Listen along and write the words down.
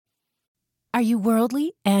Are you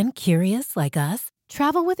worldly and curious like us?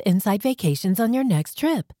 Travel with Insight Vacations on your next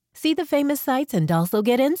trip. See the famous sights and also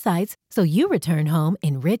get insights so you return home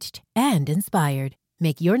enriched and inspired.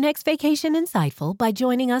 Make your next vacation insightful by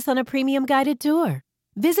joining us on a premium guided tour.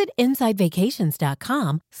 Visit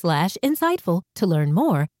insightvacations.com/insightful to learn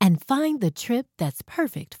more and find the trip that's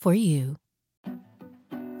perfect for you.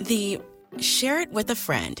 The share it with a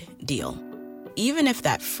friend deal. Even if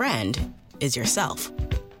that friend is yourself.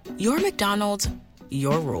 Your McDonald's,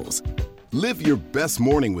 your rules. Live your best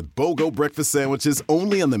morning with BOGO breakfast sandwiches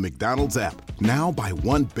only on the McDonald's app. Now buy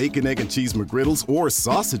one bacon, egg, and cheese McGriddles or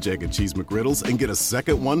sausage, egg, and cheese McGriddles and get a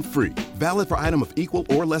second one free. Valid for item of equal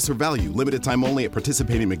or lesser value. Limited time only at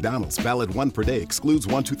participating McDonald's. Valid one per day. Excludes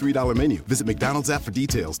 $1, $2, $3 menu. Visit McDonald's app for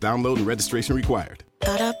details. Download and registration required.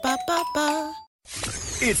 Ba-da-ba-ba-ba.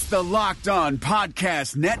 It's the Locked On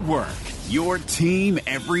Podcast Network. Your team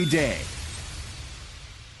every day.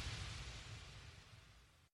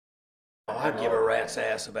 I'd give a rat's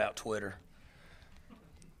ass about Twitter.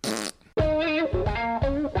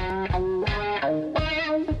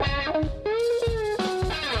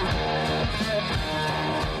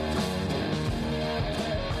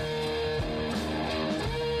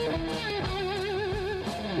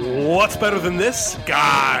 What's better than this?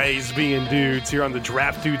 Guys being dudes here on the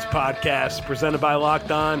Draft Dudes podcast presented by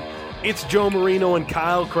Locked On. It's Joe Marino and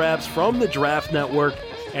Kyle Krabs from the Draft Network,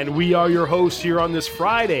 and we are your hosts here on this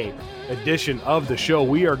Friday edition of the show.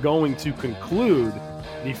 We are going to conclude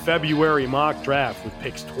the February mock draft with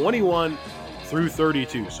picks 21 through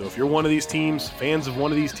 32. So if you're one of these teams, fans of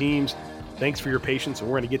one of these teams, thanks for your patience, and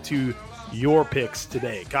we're going to get to your picks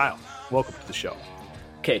today. Kyle, welcome to the show.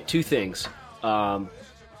 Okay, two things.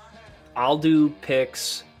 I'll do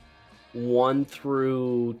picks 1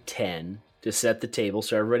 through 10 to set the table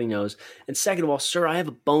so everybody knows. And second of all, sir, I have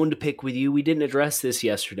a bone to pick with you. We didn't address this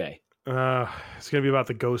yesterday. It's going to be about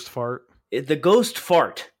the ghost fart. The ghost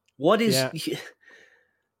fart. What is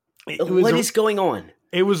what is going on?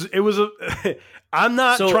 It was a I'm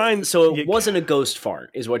not trying. So it wasn't a ghost fart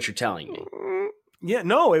is what you're telling me. Yeah,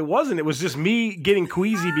 no, it wasn't. It was just me getting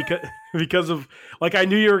queasy because of, like, I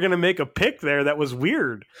knew you were going to make a pick there that was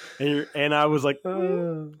weird. And I was like,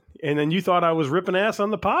 and then you thought I was ripping ass on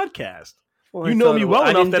the podcast. Well, you know me well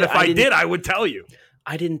enough that if I did, I would tell you.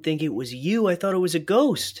 I didn't think it was you. I thought it was a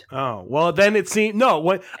ghost. Oh, well, then it seemed,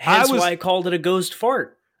 why I called it a ghost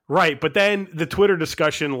fart. Right, but then the Twitter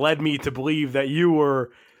discussion led me to believe that you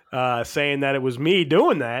were saying that it was me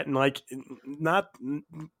doing that, and like,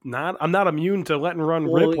 I'm not immune to letting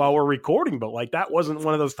rip while we're recording, but like that wasn't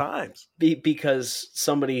one of those times. Because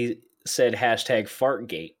somebody said hashtag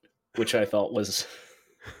Fartgate, which I thought was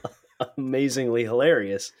amazingly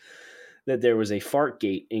hilarious that there was a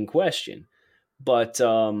Fartgate in question. But,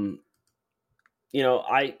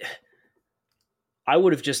 I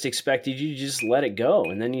would have just expected you to just let it go.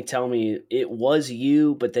 And then you tell me it was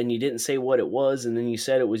you, but then you didn't say what it was. And then you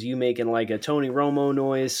said it was you making like a Tony Romo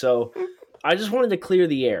noise. So I just wanted to clear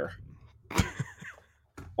the air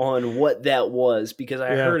on what that was, because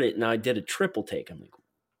I heard it and I did a triple take. I'm like,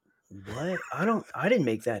 what? I didn't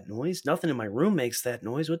make that noise. Nothing in my room makes that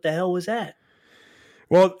noise. What the hell was that?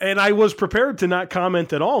 Well, and I was prepared to not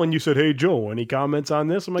comment at all, and you said, "Hey, Joe, any comments on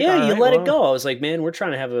this?" I'm like, "Yeah, you let it go." I was like, "Man, we're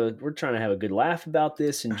trying to have a good laugh about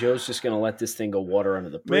this, and Joe's just going to let this thing go water under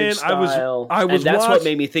the bridge." Man, I was. And that's what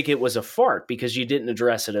made me think it was a fart, because you didn't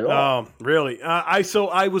address it at all. Oh, really? I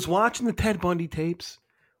was watching the Ted Bundy tapes,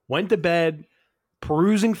 went to bed,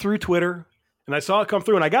 perusing through Twitter, and I saw it come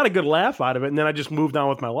through, and I got a good laugh out of it, and then I just moved on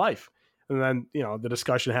with my life. And then the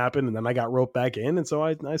discussion happened, and then I got roped back in, and so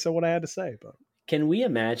I said what I had to say, but. Can we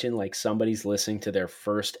imagine like somebody's listening to their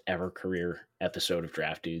first ever career episode of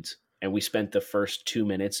Draft Dudes, and we spent the first 2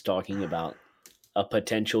 minutes talking about a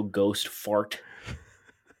potential ghost fart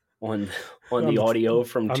on the audio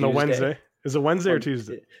from Tuesday? On the Wednesday. Is it Wednesday or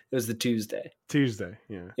Tuesday? It was the Tuesday. Tuesday,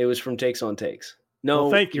 yeah. It was from Takes on Takes. No,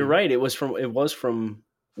 well, thank you. You're right. It was from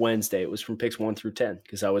Wednesday. It was from picks 1 through 10,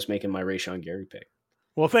 because I was making my Rashawn Gary pick.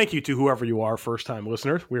 Well, thank you to whoever you are, first-time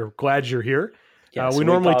listeners. We're glad you're here. Yeah, we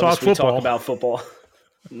normally talk football. We talk about football,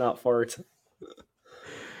 not farts.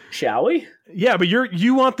 Shall we? Yeah, but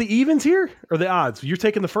you want the evens here or the odds? You're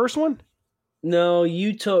taking the first one? No,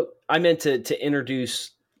 I meant to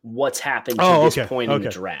introduce what's happened to this point in the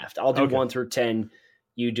draft. I'll do 1 through 10.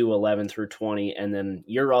 You do 11 through 20, and then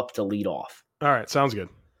you're up to lead off. All right, sounds good.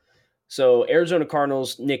 So Arizona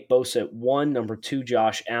Cardinals, Nick Bosa at 1. Number 2,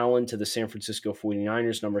 Josh Allen to the San Francisco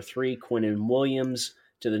 49ers. Number 3, Quinnen Williams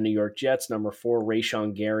to the New York Jets. Number 4,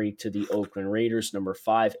 Rashawn Gary to the Oakland Raiders. Number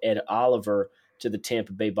 5, Ed Oliver to the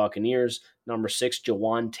Tampa Bay Buccaneers. Number 6,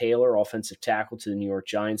 Jawan Taylor, offensive tackle, to the New York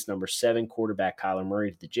Giants. Number 7, quarterback Kyler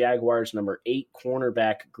Murray to the Jaguars. Number 8,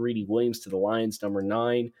 cornerback Greedy Williams to the Lions. Number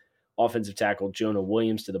 9, offensive tackle Jonah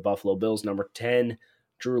Williams to the Buffalo Bills. Number 10,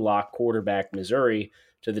 Drew Lock, quarterback Missouri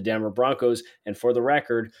to the Denver Broncos. And for the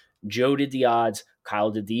record, Joe did the odds,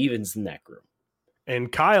 Kyle did the evens in that group.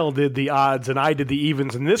 And Kyle did the odds, and I did the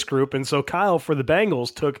evens in this group. And so Kyle, for the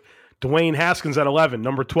Bengals, took Dwayne Haskins at 11.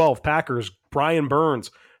 Number 12, Packers, Brian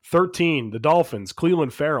Burns. 13, the Dolphins,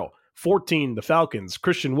 Cleveland Farrell. 14, the Falcons,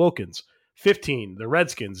 Christian Wilkins. 15, the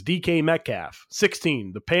Redskins, DK Metcalf.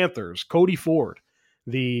 16, the Panthers, Cody Ford.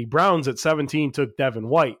 The Browns at 17 took Devin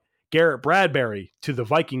White. Garrett Bradbury to the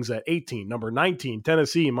Vikings at 18. Number 19,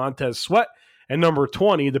 Tennessee, Montez Sweat. And number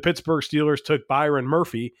 20, the Pittsburgh Steelers took Byron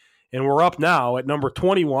Murphy. And we're up now at number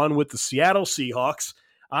 21 with the Seattle Seahawks.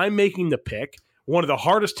 I'm making the pick. One of the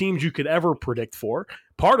hardest teams you could ever predict for.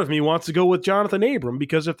 Part of me wants to go with Jonathan Abram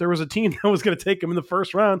because if there was a team that was going to take him in the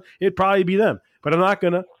first round, it'd probably be them. But I'm not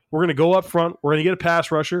going to. We're going to go up front. We're going to get a pass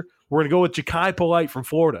rusher. We're going to go with Ja'Kai Polite from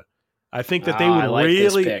Florida. I think that they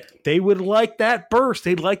would they would like that burst.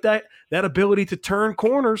 They'd like that ability to turn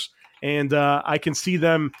corners. And I can see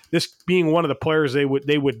them, this being one of the players they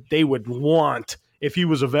would want if he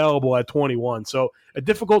was available at 21. So a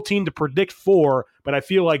difficult team to predict for, but I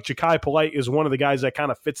feel like Ja'Kai Polite is one of the guys that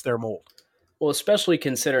kind of fits their mold. Well, especially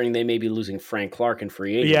considering they may be losing Frank Clark in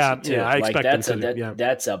free agency, too. Yeah, I expect them to.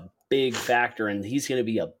 That's a big factor, and he's going to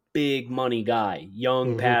be a big money guy,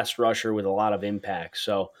 young pass rusher with a lot of impact.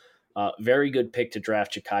 So very good pick to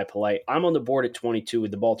draft Ja'Kai Polite. I'm on the board at 22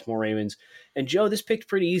 with the Baltimore Ravens. And, Joe, this pick's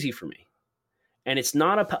pretty easy for me. And it's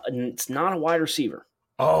not a wide receiver.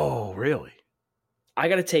 Oh, really? I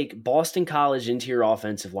got to take Boston College interior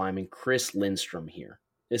offensive lineman Chris Lindstrom here.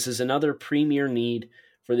 This is another premier need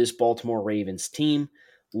for this Baltimore Ravens team.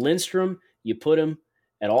 Lindstrom, you put him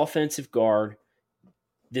at offensive guard.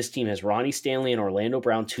 This team has Ronnie Stanley and Orlando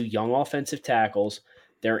Brown, 2 young offensive tackles.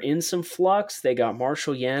 They're in some flux. They got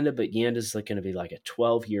Marshall Yanda, but Yanda's going to be like a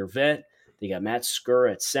 12-year vet. They got Matt Skur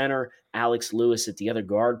at center, Alex Lewis at the other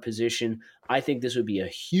guard position. I think this would be a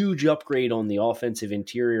huge upgrade on the offensive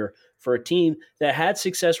interior for a team that had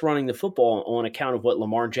success running the football on account of what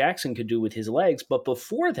Lamar Jackson could do with his legs. But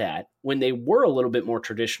before that, when they were a little bit more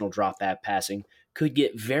traditional drop-back passing, could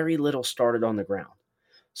get very little started on the ground.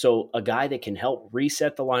 So a guy that can help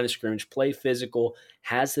reset the line of scrimmage, play physical,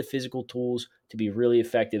 has the physical tools to be really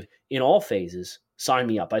effective in all phases, sign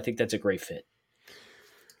me up. I think that's a great fit.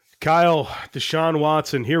 Kyle, Deshaun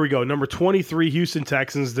Watson, here we go. Number 23, Houston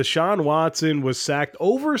Texans. Deshaun Watson was sacked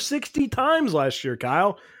over 60 times last year,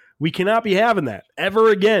 Kyle. We cannot be having that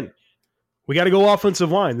ever again. We got to go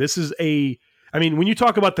offensive line. This is when you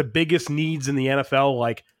talk about the biggest needs in the NFL,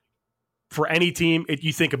 like for any team,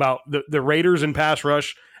 you think about the Raiders in pass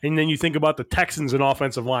rush, and then you think about the Texans in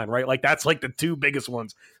offensive line, right? Like that's like the 2 biggest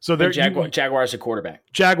ones. So they're Jaguars at quarterback.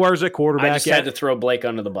 Jaguars at quarterback. I just had to throw Blake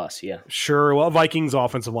under the bus. Yeah, sure. Well, Vikings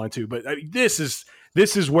offensive line too, but this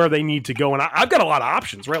is where they need to go. And I've got a lot of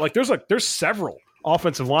options, right? Like there's several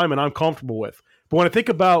offensive linemen I'm comfortable with. But when I think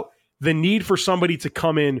about the need for somebody to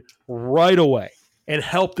come in right away and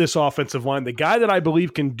help this offensive line, the guy that I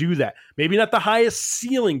believe can do that, maybe not the highest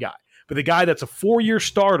ceiling guy, but the guy that's a 4-year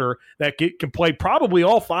starter that can play probably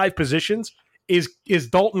all 5 positions is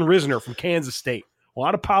Dalton Risner from Kansas State. A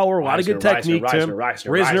lot of power, a lot of good technique, Tim.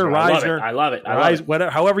 Risner. I love it. Whatever,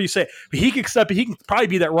 however you say it. But he can probably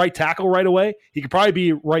be that right tackle right away. He could probably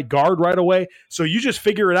be right guard right away. So you just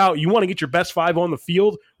figure it out. You want to get your best 5 on the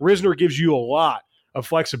field. Risner gives you a lot of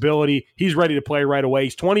flexibility. He's ready to play right away.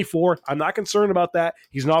 He's 24. I'm not concerned about that.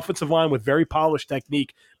 He's an offensive line with very polished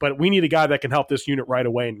technique, but we need a guy that can help this unit right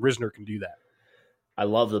away, and Risner can do that. I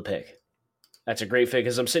love the pick. That's a great pick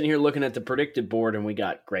because I'm sitting here looking at the predicted board, and we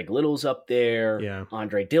got Greg Little's up there. Yeah.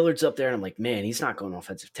 Andre Dillard's up there, and I'm like, man, he's not going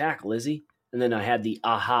offensive tackle, is he? And then I had the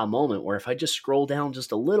aha moment where if I just scroll down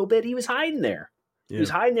just a little bit, he was hiding there. Yeah. He was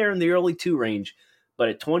hiding there in the early 2 range. But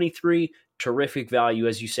at 23, terrific value.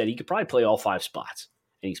 As you said, he could probably play all 5 spots.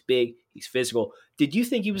 And he's big. He's physical. Did you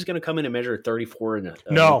think he was going to come in and measure at 34 in a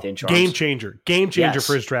No, inch game changer. Game changer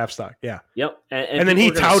for his draft stock. Yeah. Yep. And then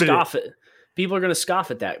he touted it. People are going to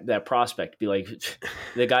scoff at that prospect. Be like,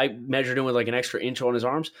 the guy measured him with like an extra inch on his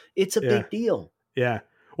arms. It's a big deal. Yeah.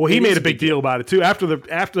 Well, he made a big deal about it too. After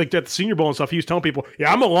like at the Senior Bowl and stuff, he was telling people,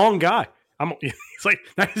 "Yeah, I'm a long guy. He's like,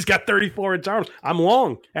 now he's got 34 inch arms. I'm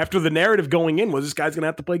long." After the narrative going in was this guy's going to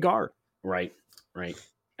have to play guard. Right.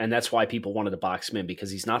 And that's why people wanted to box him in,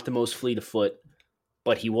 because he's not the most fleet of foot,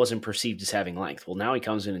 but he wasn't perceived as having length. Well, now he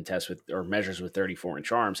comes in and tests with or measures with 34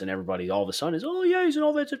 inch arms, and everybody all of a sudden is, oh yeah, he's an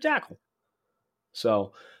offensive tackle.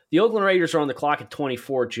 So The Oakland Raiders are on the clock at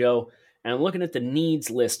 24, Joe, and I'm looking at the needs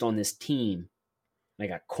list on this team. I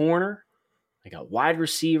got corner, I got wide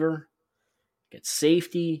receiver, I got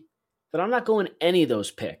safety, but I'm not going any of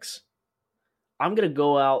those picks. I'm going to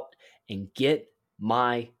go out and get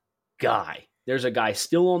my guy. There's a guy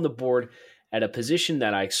still on the board at a position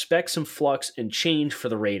that I expect some flux and change for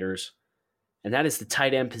the Raiders, and that is the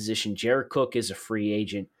tight end position. Jared Cook is a free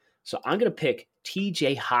agent, so I'm going to pick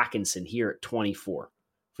TJ Hockenson here at 24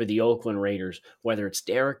 for the Oakland Raiders. Whether it's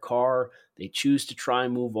Derek Carr, they choose to try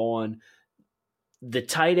and move on. The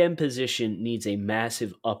tight end position needs a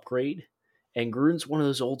massive upgrade, and Gruden's one of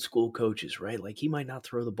those old school coaches, right? Like, he might not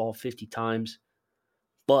throw the ball 50 times,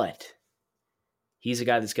 but he's a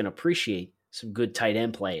guy that's going to appreciate some good tight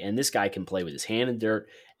end play. And this guy can play with his hand in dirt,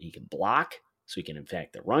 and he can block, so he can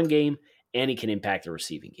impact the run game, and he can impact the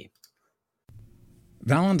receiving game.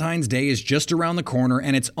 Valentine's Day is just around the corner,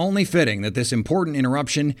 and it's only fitting that this important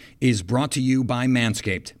interruption is brought to you by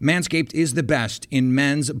Manscaped. Manscaped is the best in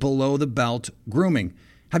men's below-the-belt grooming.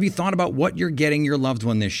 Have you thought about what you're getting your loved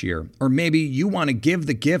one this year? Or maybe you want to give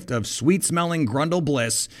the gift of sweet-smelling Grundle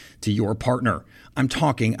Bliss to your partner. I'm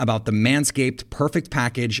talking about the Manscaped Perfect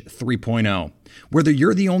Package 3.0. Whether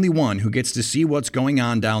you're the only one who gets to see what's going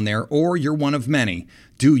on down there or you're one of many,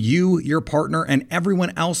 do you, your partner, and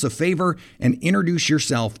everyone else a favor and introduce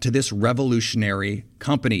yourself to this revolutionary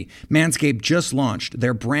company. Manscaped just launched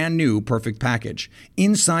their brand new Perfect Package.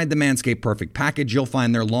 Inside the Manscaped Perfect Package, you'll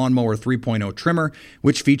find their Lawnmower 3.0 trimmer,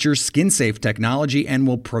 which features skin-safe technology and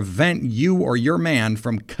will prevent you or your man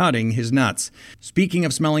from cutting his nuts. Speaking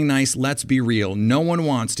of smelling nice, let's be real. No one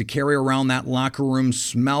wants to carry around that locker room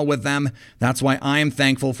smell with them. That's why I am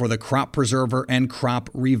thankful for the Crop Preserver and Crop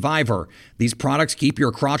Reviver. These products keep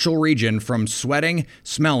your crotchal region from sweating,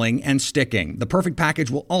 smelling, and sticking. The Perfect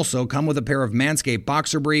Package will also come with a pair of Manscaped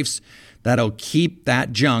boxer briefs that'll keep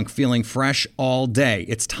that junk feeling fresh all day.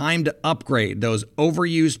 It's time to upgrade those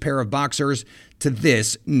overused pair of boxers to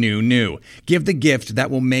this new. Give the gift that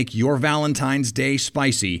will make your Valentine's Day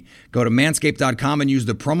spicy. Go to manscaped.com and use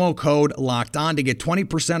the promo code LOCKEDON to get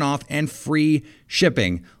 20% off and free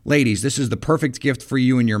shipping. Ladies, this is the perfect gift for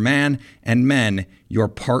you and your man. And men, your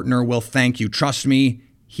partner will thank you. Trust me,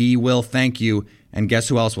 he will thank you. And guess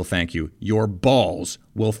who else will thank you? Your balls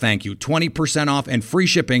will thank you. 20% off and free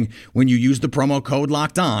shipping when you use the promo code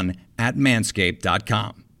LOCKEDON at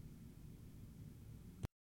manscaped.com.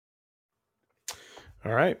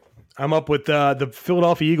 All right. I'm up with the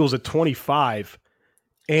Philadelphia Eagles at 25,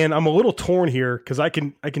 and I'm a little torn here because I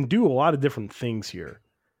can do a lot of different things here.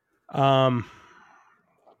 I'm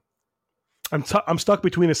stuck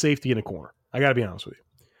between a safety and a corner. I got to be honest with you.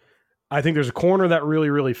 I think there's a corner that really,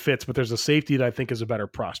 really fits, but there's a safety that I think is a better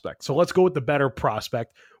prospect. So let's go with the better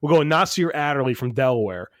prospect. We'll go with Nasir Adderley from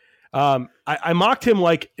Delaware. I mocked him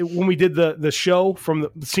like when we did the show from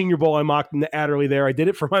the Senior Bowl. I mocked Adderley there. I did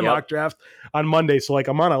it for my mock draft on Monday. So like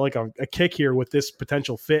I'm on a kick here with this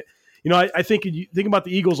potential fit. You know, I think you think about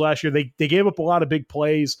the Eagles last year. They gave up a lot of big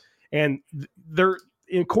plays, and they're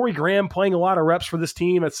in Corey Graham playing a lot of reps for this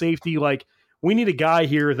team at safety. Like, we need a guy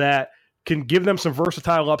here that can give them some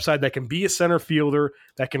versatile upside, that can be a center fielder,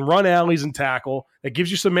 that can run alleys and tackle, that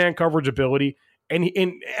gives you some man coverage ability. And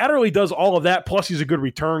Adderley does all of that, plus he's a good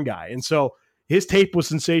return guy. And so his tape was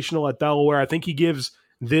sensational at Delaware. I think he gives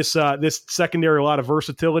this secondary a lot of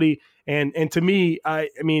versatility. And to me, I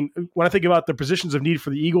mean, when I think about the positions of need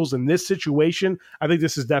for the Eagles in this situation, I think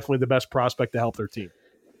this is definitely the best prospect to help their team.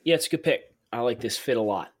 Yeah, it's a good pick. I like this fit a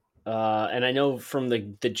lot. And I know from the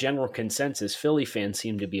general consensus, Philly fans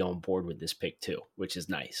seem to be on board with this pick too, which is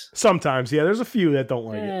nice. Sometimes, yeah, there's a few that don't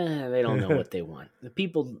like it. They don't know what they want. The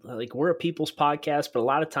people, like, we're a people's podcast, but a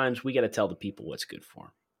lot of times we got to tell the people what's good for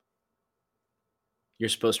them. You're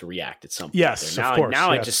supposed to react at some point. Yes, now, of course.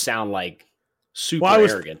 Now yes. I just sound like super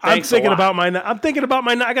arrogant. I'm thinking about my.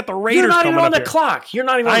 I got the Raiders. You're not coming even on up the clock. You're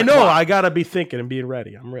not even. I know. I got to be thinking and being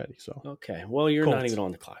ready. I'm ready. So okay. Well, you're Colts. not even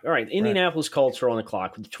on the clock. All right. Indianapolis Colts are on the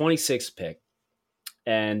clock with the 26th pick,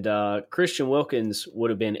 and Christian Wilkins would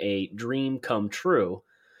have been a dream come true,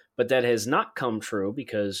 but that has not come true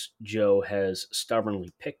because Joe has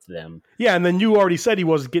stubbornly picked them. Yeah, and then you already said he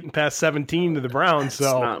was getting past 17 to the Browns. So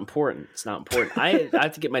it's not important. It's not important. I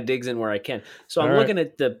have to get my digs in where I can. So I'm looking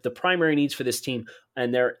at the primary needs for this team,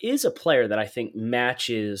 and there is a player that I think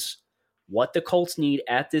matches what the Colts need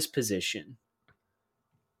at this position.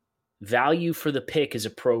 Value for the pick is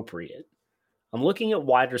appropriate. I'm looking at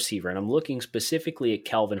wide receiver, and I'm looking specifically at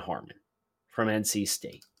Kelvin Harmon from NC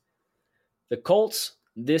State. The Colts,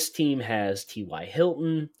 this team has T.Y.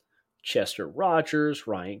 Hilton, Chester Rogers,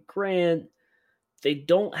 Ryan Grant. They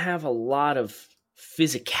don't have a lot of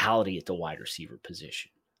physicality at the wide receiver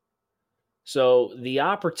position. So the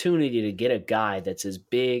opportunity to get a guy that's as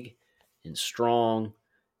big and strong,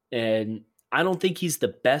 and I don't think he's the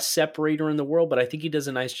best separator in the world, but I think he does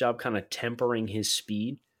a nice job kind of tempering his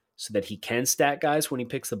speed so that he can stack guys when he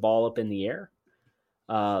picks the ball up in the air.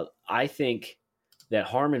 I think that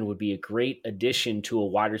Harmon would be a great addition to a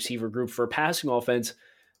wide receiver group for a passing offense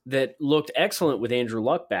that looked excellent with Andrew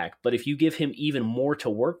Luck back. But if you give him even more to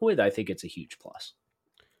work with, I think it's a huge plus.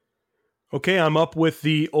 Okay, I'm up with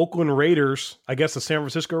the Oakland Raiders. I guess the San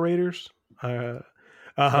Francisco Raiders.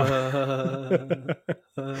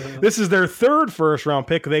 This is their third first-round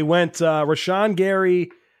pick. They went Rashawn Gary,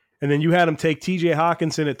 and then you had them take T.J.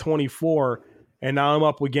 Hawkinson at 24, and now I'm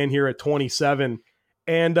up again here at 27.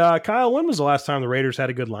 And Kyle, when was the last time the Raiders had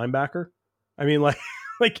a good linebacker? I mean, like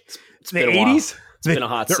It's the been a 80s? while. It's been a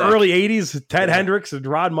hot the sec. early 80s, Ted Hendricks,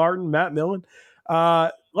 Rod Martin, Matt Millen.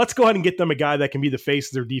 Let's go ahead and get them a guy that can be the face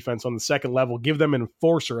of their defense on the second level. Give them an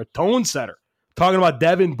enforcer, a tone setter. Talking about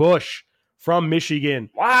Devin Bush from Michigan.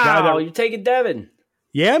 Wow, you're taking Devin.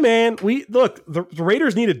 Yeah, man. The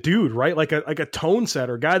Raiders need a dude, right? Like a tone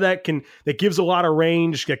setter, a guy that gives a lot of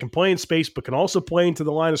range, that can play in space, but can also play into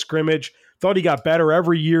the line of scrimmage. Thought he got better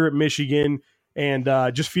every year at Michigan, and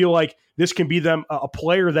just feel like this can be them a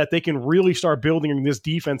player that they can really start building this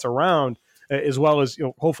defense around, as well as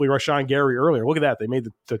hopefully Rashawn Gary earlier. Look at that, they made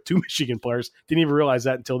the two Michigan players. Didn't even realize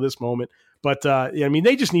that until this moment. But I mean,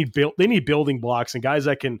 they just need building blocks and guys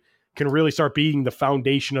that can really start being the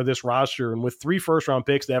foundation of this roster. And with 3 first-round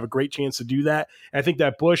picks, they have a great chance to do that. And I think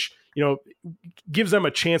that Bush, gives them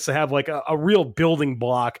a chance to have like a real building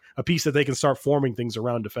block, a piece that they can start forming things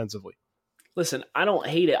around defensively. Listen, I don't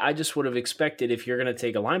hate it. I just would have expected if you're going to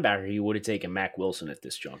take a linebacker, you would have taken Mack Wilson at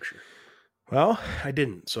this juncture. Well, I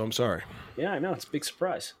didn't, so I'm sorry. Yeah, I know. It's a big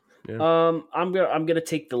surprise. Yeah. I'm gonna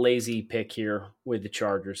take the lazy pick here with the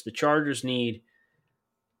Chargers. The Chargers need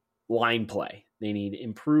line play. They need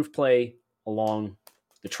improved play along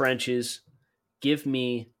the trenches. Give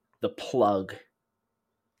me the plug.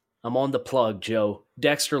 I'm on the plug, Joe.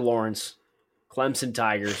 Dexter Lawrence, Clemson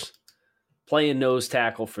Tigers, playing nose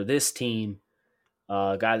tackle for this team.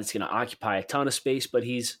 A guy that's going to occupy a ton of space, but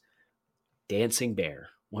he's dancing bear.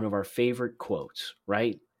 One of our favorite quotes,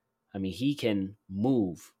 right? I mean, he can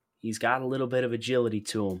move. He's got a little bit of agility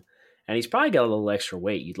to him, and he's probably got a little extra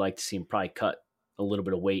weight. You'd like to see him probably cut a little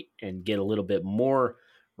bit of weight and get a little bit more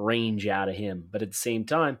range out of him. But at the same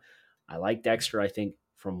time, I like Dexter. I think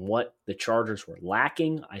from what the Chargers were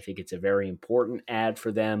lacking, I think it's a very important add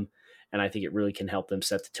for them, and I think it really can help them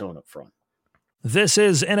set the tone up front. This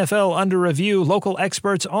is NFL Under Review, local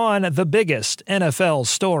experts on the biggest NFL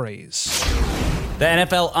stories. The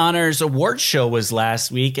NFL Honors Awards show was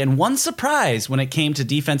last week, and one surprise when it came to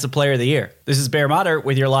Defensive Player of the Year. This is Bear Motter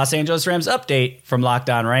with your Los Angeles Rams update from Locked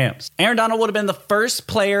On Rams. Aaron Donald would have been the first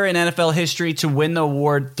player in NFL history to win the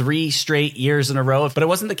award 3 straight years in a row, but it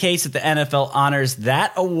wasn't the case at the NFL Honors.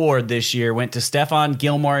 That award this year went to Stephon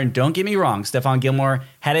Gilmore, and don't get me wrong, Stephon Gilmore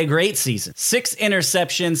had a great season. 6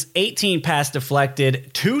 interceptions, 18 pass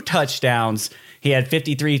deflected, 2 touchdowns. He had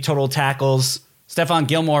 53 total tackles. Stephon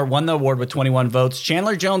Gilmore won the award with 21 votes.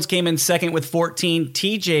 Chandler Jones came in second with 14.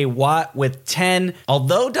 TJ Watt with 10.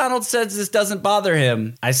 Although Donald says this doesn't bother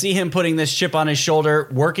him, I see him putting this chip on his shoulder,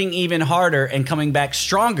 working even harder, and coming back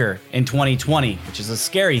stronger in 2020, which is a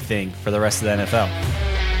scary thing for the rest of the NFL.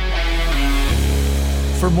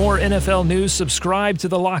 For more NFL news, subscribe to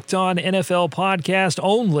the Locked On NFL podcast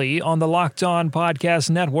only on the Locked On Podcast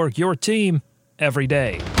Network, your team every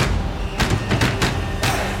day.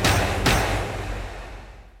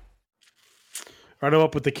 Right, I'm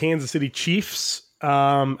up with the Kansas City Chiefs.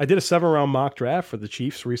 I did a 7-round mock draft for the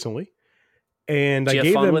Chiefs recently, and Did you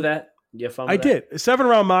have fun with that? Did you have fun with that? Did.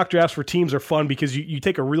 7-round mock drafts for teams are fun because you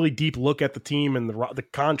take a really deep look at the team and the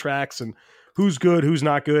contracts and who's good, who's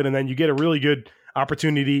not good, and then you get a really good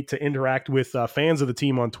opportunity to interact with fans of the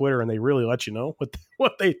team on Twitter, and they really let you know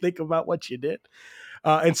what they think about what you did.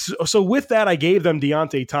 And so with that, I gave them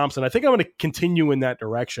Deontay Thompson. I think I'm going to continue in that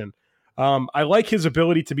direction. I like his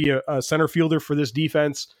ability to be a center fielder for this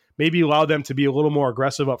defense, maybe allow them to be a little more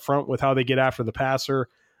aggressive up front with how they get after the passer,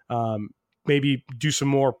 maybe do some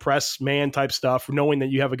more press man type stuff, knowing that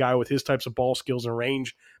you have a guy with his types of ball skills and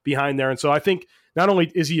range behind there. And so I think not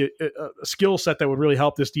only is he a skill set that would really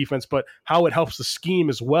help this defense, but how it helps the scheme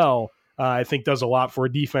as well, I think does a lot for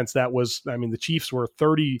a defense that was, I mean, the Chiefs were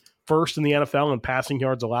 31st in the NFL in passing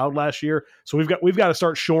yards allowed last year. So we've got to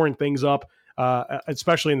start shoring things up,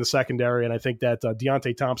 especially in the secondary. And I think that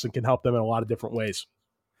Deontay Thompson can help them in a lot of different ways.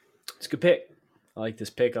 It's a good pick. I like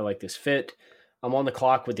this pick. I like this fit. I'm on the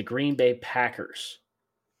clock with the Green Bay Packers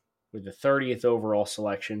with the 30th overall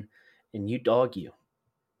selection. And you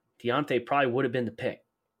Deontay probably would have been the pick.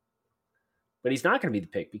 But he's not going to be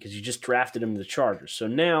the pick because you just drafted him to the Chargers. So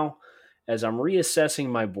now, as I'm reassessing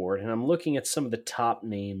my board and I'm looking at some of the top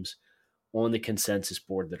names on the consensus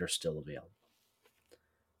board that are still available.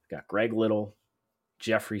 I've got Greg Little,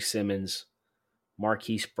 Jeffrey Simmons,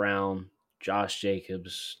 Marquise Brown, Josh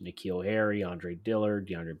Jacobs, N'Keal Harry, Andre Dillard,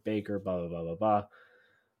 DeAndre Baker, blah, blah, blah, blah, blah.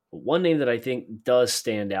 But one name that I think does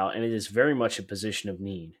stand out, and it is very much a position of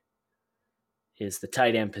need, is the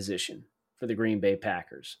tight end position for the Green Bay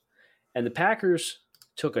Packers. And the Packers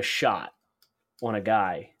took a shot on a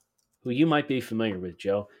guy who you might be familiar with,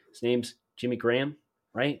 Joe. His name's Jimmy Graham,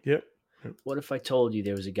 right? Yep. What if I told you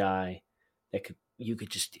there was a guy that you could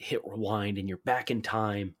just hit rewind and you're back in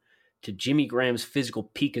time to Jimmy Graham's physical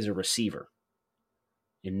peak as a receiver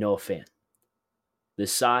in Noah Fant? The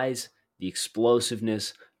size, the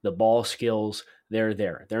explosiveness, the ball skills, they're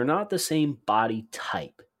there. They're not the same body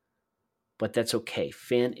type, but that's okay.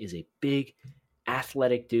 Fant is a big,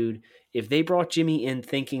 athletic dude. If they brought Jimmy in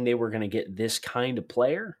thinking they were going to get this kind of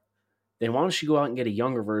player, then why don't you go out and get a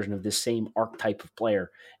younger version of this same archetype of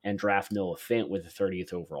player and draft Noah Fant with the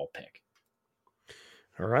 30th overall pick?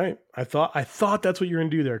 All right. I thought that's what you're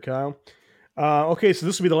going to do there, Kyle. Okay, so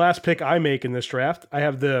this will be the last pick I make in this draft. I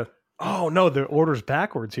have the order's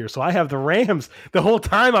backwards here. So I have the Rams. The whole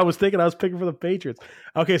time I was thinking I was picking for the Patriots.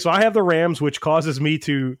 Okay, so I have the Rams, which causes me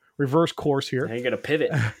to reverse course here. Now you got to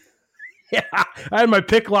pivot. Yeah, I had my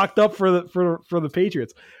pick locked up for the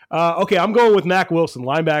Patriots. Okay, I'm going with Mack Wilson,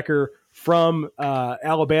 linebacker from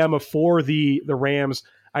Alabama for the Rams.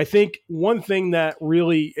 I think one thing that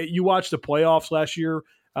really, you watched the playoffs last year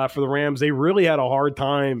for the Rams, they really had a hard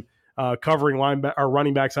time covering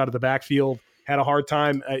running backs out of the backfield, had a hard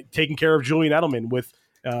time taking care of Julian Edelman with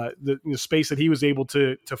the space that he was able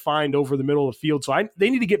to find over the middle of the field. So they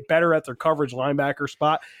need to get better at their coverage linebacker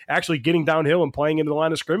spot. Actually getting downhill and playing into the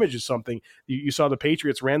line of scrimmage is something. You saw the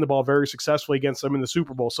Patriots ran the ball very successfully against them in the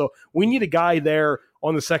Super Bowl. So we need a guy there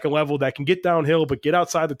on the second level that can get downhill but get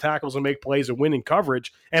outside the tackles and make plays and win in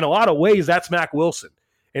coverage. And a lot of ways, that's Mack Wilson.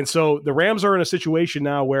 And so the Rams are in a situation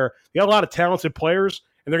now where they got a lot of talented players,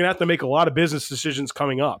 and they're going to have to make a lot of business decisions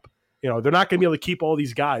coming up. They're not going to be able to keep all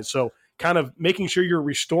these guys. So kind of making sure you're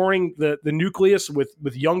restoring the nucleus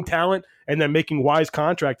with young talent and then making wise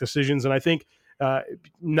contract decisions. And I think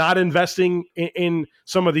not investing in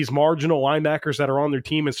some of these marginal linebackers that are on their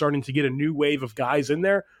team and starting to get a new wave of guys in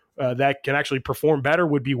there that can actually perform better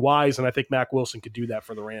would be wise. And I think Mack Wilson could do that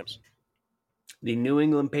for the Rams. The New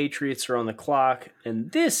England Patriots are on the clock,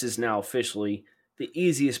 and this is now officially the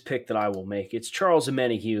easiest pick that I will make. It's Charles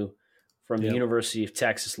Omenihu from the University of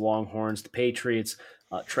Texas Longhorns. The Patriots,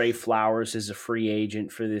 Trey Flowers is a free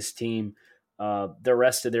agent for this team. The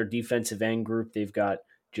rest of their defensive end group, they've got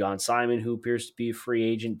John Simon, who appears to be a free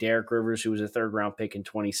agent, Derek Rivers, who was a third-round pick in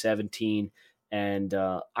 2017, and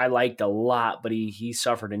I liked a lot, but he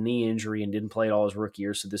suffered a knee injury and didn't play all his rookie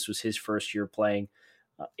year, so this was his first year playing.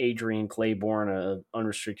 Adrian Claiborne, an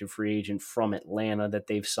unrestricted free agent from Atlanta that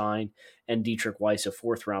they've signed, and Dietrich Weiss, a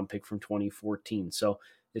fourth-round pick from 2014. So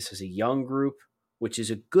this is a young group, which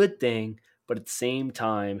is a good thing, but at the same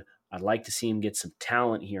time, I'd like to see him get some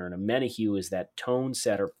talent here. And Omenihu is that tone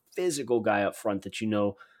setter, physical guy up front that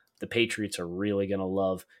the Patriots are really going to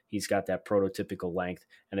love. He's got that prototypical length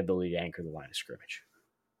and ability to anchor the line of scrimmage.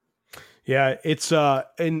 Yeah, it's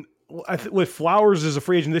with Flowers as a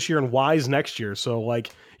free agent this year and Wise next year. So that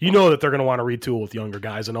they're going to want to retool with younger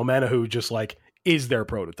guys, and Omenihu just is their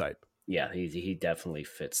prototype. Yeah, he definitely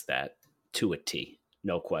fits that to a T.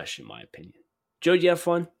 No question, in my opinion. Joe, did you have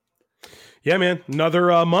fun? Yeah, man.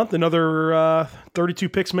 Another month, another 32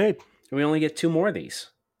 picks made. We only get 2 more of these,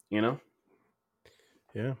 Yeah.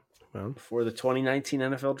 Well, before the 2019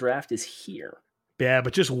 NFL draft is here. Yeah,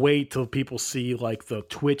 but just wait till people see the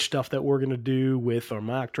Twitch stuff that we're gonna do with our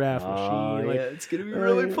mock draft machine. Yeah, it's gonna be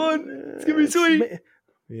really fun. It's gonna be sweet.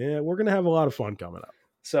 Yeah, we're gonna have a lot of fun coming up.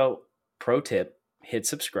 So, pro tip: hit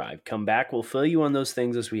subscribe. Come back. We'll fill you on those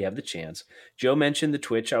things as we have the chance. Joe mentioned the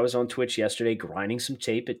Twitch. I was on Twitch yesterday, grinding some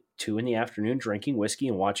tape at 2 p.m, drinking whiskey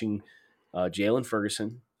and watching Jalen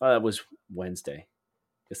Ferguson. That was Wednesday.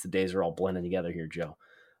 Guess the days are all blending together here, Joe.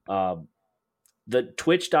 The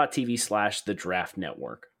twitch.tv/the draft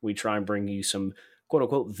network. We try and bring you some quote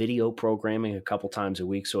unquote video programming a couple times a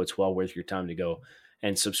week. So it's well worth your time to go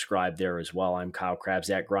and subscribe there as well. I'm Kyle Krabs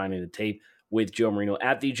at Grinding the Tape with Joe Marino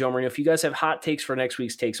at the Joe Marino. If you guys have hot takes for next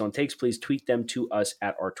week's Takes on Takes, please tweet them to us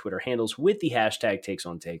at our Twitter handles with the hashtag Takes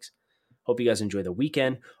on Takes. Hope you guys enjoy the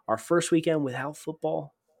weekend. Our first weekend without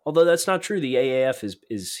football. Although that's not true. The AAF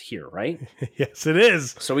is here, right? Yes, it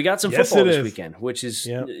is. So we got some football this weekend, which is,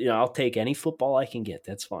 I'll take any football I can get.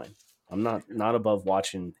 That's fine. I'm not above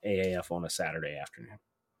watching AAF on a Saturday afternoon.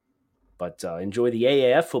 But enjoy the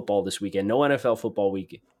AAF football this weekend. No NFL football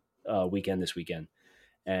weekend this weekend.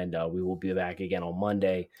 And we will be back again on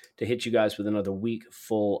Monday to hit you guys with another week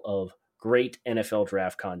full of great NFL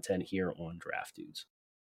draft content here on Draft Dudes.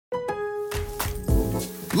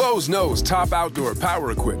 Lowe's knows top outdoor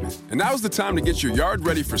power equipment, and now's the time to get your yard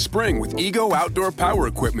ready for spring with Ego Outdoor Power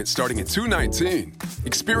Equipment starting at $219.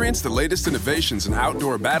 Experience the latest innovations in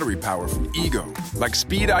outdoor battery power from Ego, like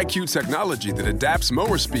Speed IQ technology that adapts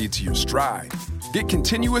mower speed to your stride. Get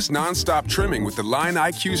continuous non-stop trimming with the Line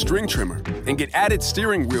IQ string trimmer, and get added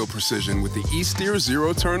steering wheel precision with the E-Steer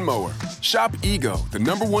zero-turn mower. Shop Ego, the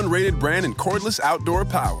 #1 rated brand in cordless outdoor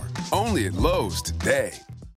power, only at Lowe's today.